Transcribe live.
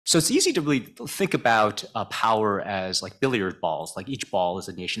So it's easy to really think about power as like billiard balls. Like each ball is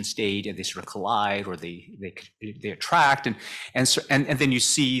a nation state, and they sort of collide, or they attract, and then you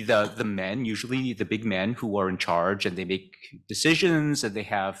see the men, usually the big men, who are in charge, and they make decisions, and they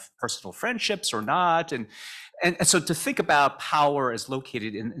have personal friendships or not, and so to think about power as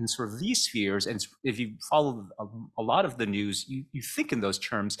located in sort of these spheres, and if you follow a lot of the news, you think in those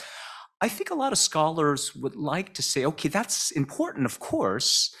terms. I think a lot of scholars would like to say, okay, that's important, of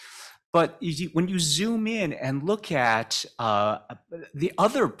course, but when you zoom in and look at the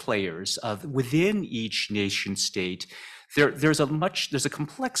other players within each nation state, there's a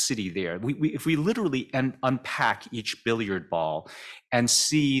complexity there. If we literally unpack each billiard ball and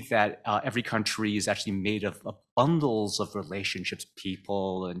see that every country is actually made of bundles of relationships,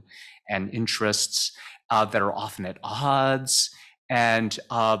 people and interests that are often at odds, and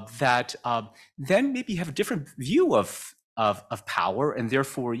that then maybe have a different view of power, and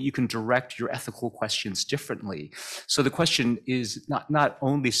therefore you can direct your ethical questions differently. So the question is not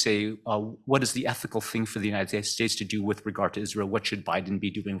only say, what is the ethical thing for the United States to do with regard to Israel? What should Biden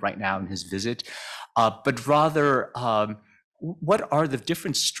be doing right now in his visit? But rather, what are the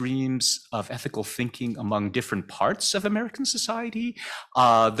different streams of ethical thinking among different parts of American society?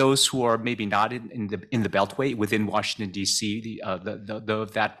 Those who are maybe not in the Beltway within Washington D.C.,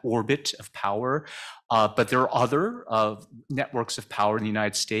 that orbit of power, but there are other networks of power in the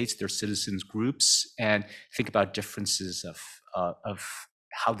United States. There are citizens groups, and think about differences of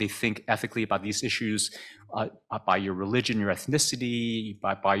how they think ethically about these issues by your religion, your ethnicity,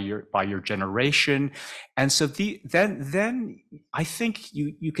 by your generation, and so then I think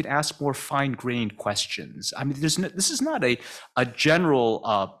you can ask more fine-grained questions. I mean, this is not a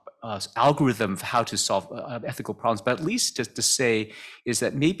general algorithm of how to solve ethical problems, but at least to say is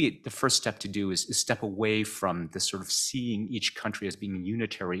that maybe the first step to do is step away from this sort of seeing each country as being a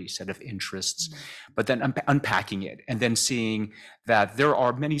unitary set of interests, but then unpacking it and then seeing that there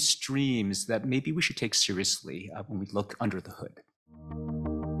are many streams that maybe we should take seriously when we look under the hood.